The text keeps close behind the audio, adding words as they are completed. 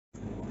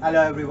Hello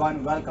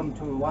everyone, welcome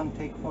to One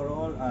Take for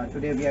All.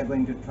 Today we are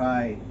going to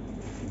try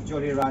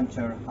Jolly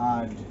Rancher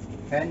hard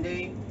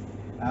candy.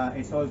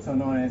 It's also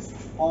known as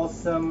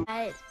Awesome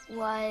It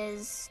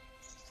was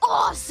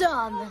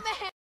awesome!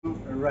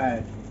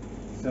 Red.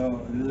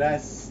 So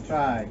let's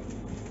try.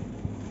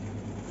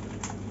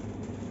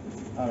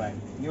 Alright,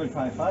 you will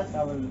try first,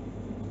 I will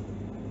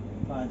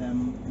try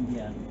them in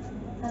the end.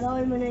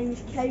 Hello, my name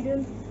is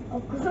Caden.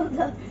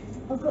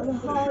 I've got the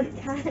hard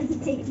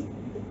candy.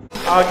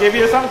 I'll give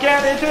you some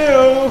candy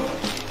too.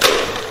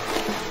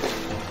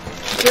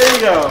 There you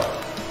go.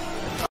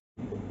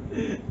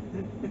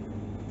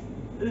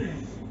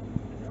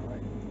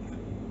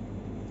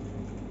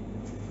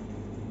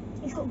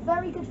 It's got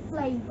very good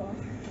flavour.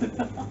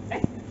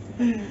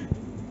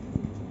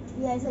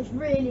 Yeah, it's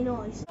really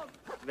nice.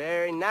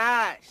 Very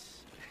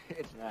nice.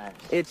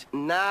 It's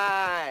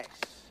nice.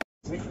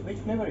 Which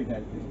flavor is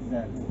that? Which is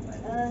that?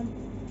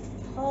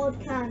 Hard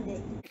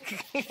candy.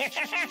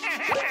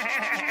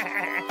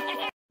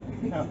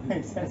 No,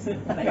 it's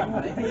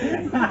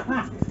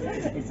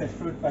a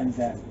fruit punch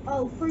there.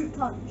 Oh, fruit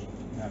punch.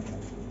 Okay.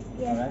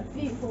 Yeah, Alright.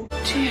 beautiful.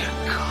 Dear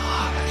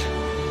God,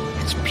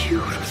 it's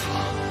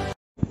beautiful.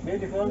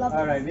 Beautiful? Love it.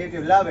 Alright,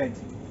 beautiful, love it.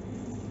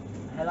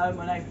 Hello,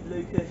 my name's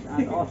Lucas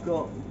and I've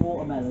got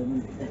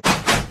watermelon.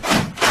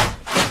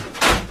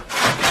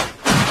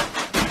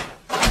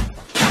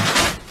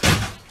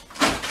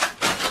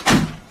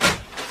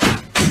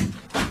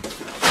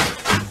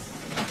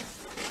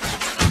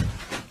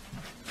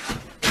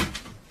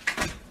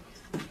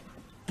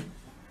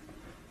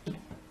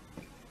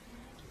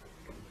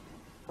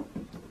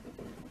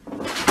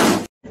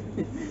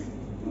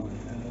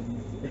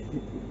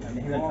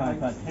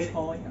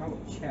 Pineapple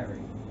cherry.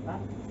 Do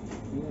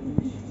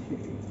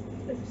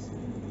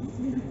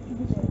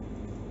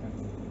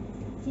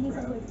you need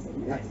some whipped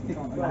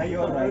cream? Are you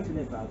alright? See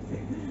it.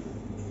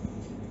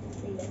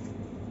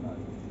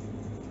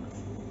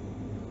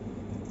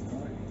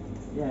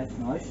 Yeah, it's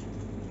nice.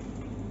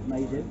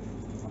 Amazing.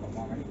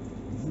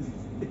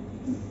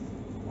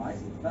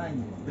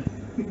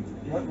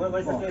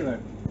 What's the flavor?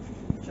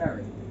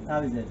 Cherry.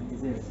 How is it?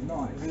 Is it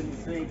Nice. really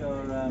sweet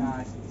or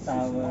Nice.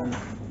 sour?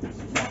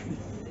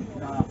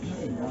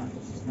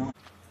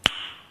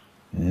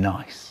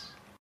 Nice.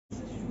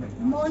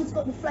 Mine's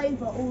got the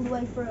flavour all the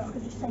way through. I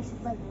could just taste the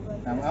flavour all the way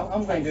through.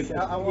 I'm going to.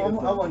 I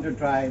want to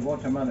try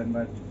watermelon,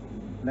 but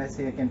let's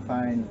see if I can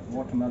find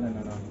watermelon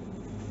or not.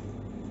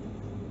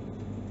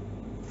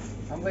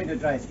 I'm going to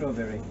try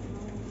strawberry.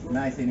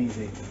 Nice and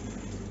easy.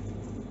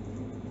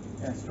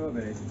 Yeah,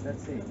 strawberries.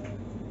 Let's see.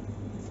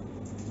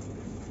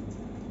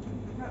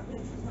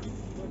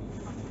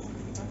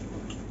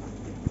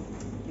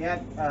 Yeah,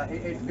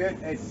 it's good.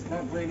 It's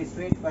not really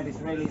sweet, but it's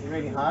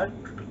really hard.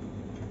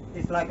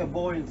 It's like a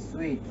boiled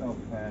sweet of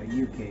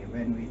UK.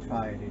 When we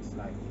try it, it's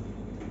like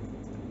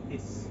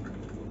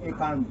you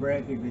can't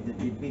break it with the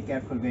teeth. Be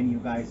careful when you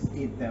guys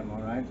eat them.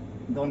 All right,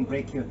 don't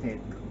break your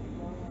teeth.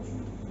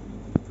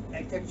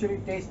 It actually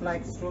tastes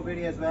like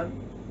strawberry as well,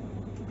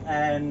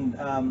 and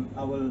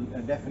I will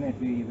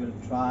definitely will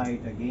try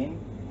it again.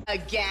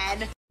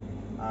 Again?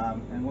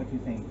 And what do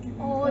you think?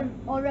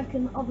 I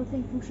reckon other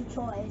people should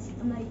try it. It's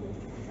amazing.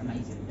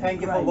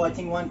 Thank you for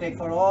watching One Take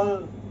for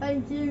All.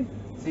 Thank you.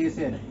 See you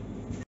soon.